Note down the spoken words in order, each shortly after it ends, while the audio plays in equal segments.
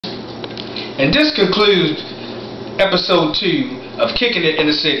And this concludes episode 2 of Kicking It in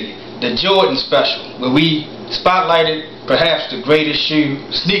the City, the Jordan special, where we spotlighted perhaps the greatest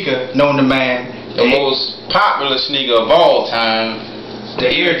sneaker known to man. The most popular sneaker of all time. The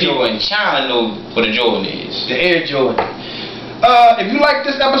Air Jordan. In China know what a Jordan is. The Air Jordan. If you like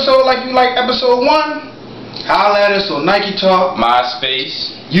this episode like you like episode 1, holler at us on Nike Talk, MySpace,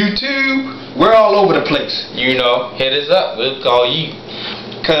 YouTube. We're all over the place. You know, hit us up. We'll call you.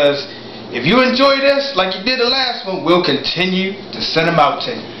 Because if you enjoy this like you did the last one, we'll continue to send them out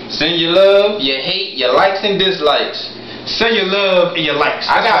to you. Send your love, your hate, your likes and dislikes. Send your love and your likes.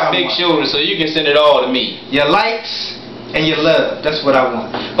 I got big shoulders, so you can send it all to me. Your likes and your love. That's what I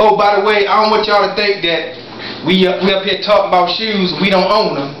want. Oh, by the way, I don't want y'all to think that we up here talking about shoes. We don't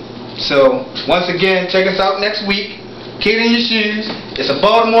own them. So, once again, check us out next week. Kid in your shoes. It's a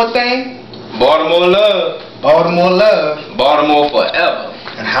Baltimore thing. Baltimore love. Baltimore love. Baltimore forever.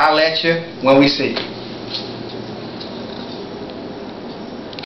 And holler at you when we see you.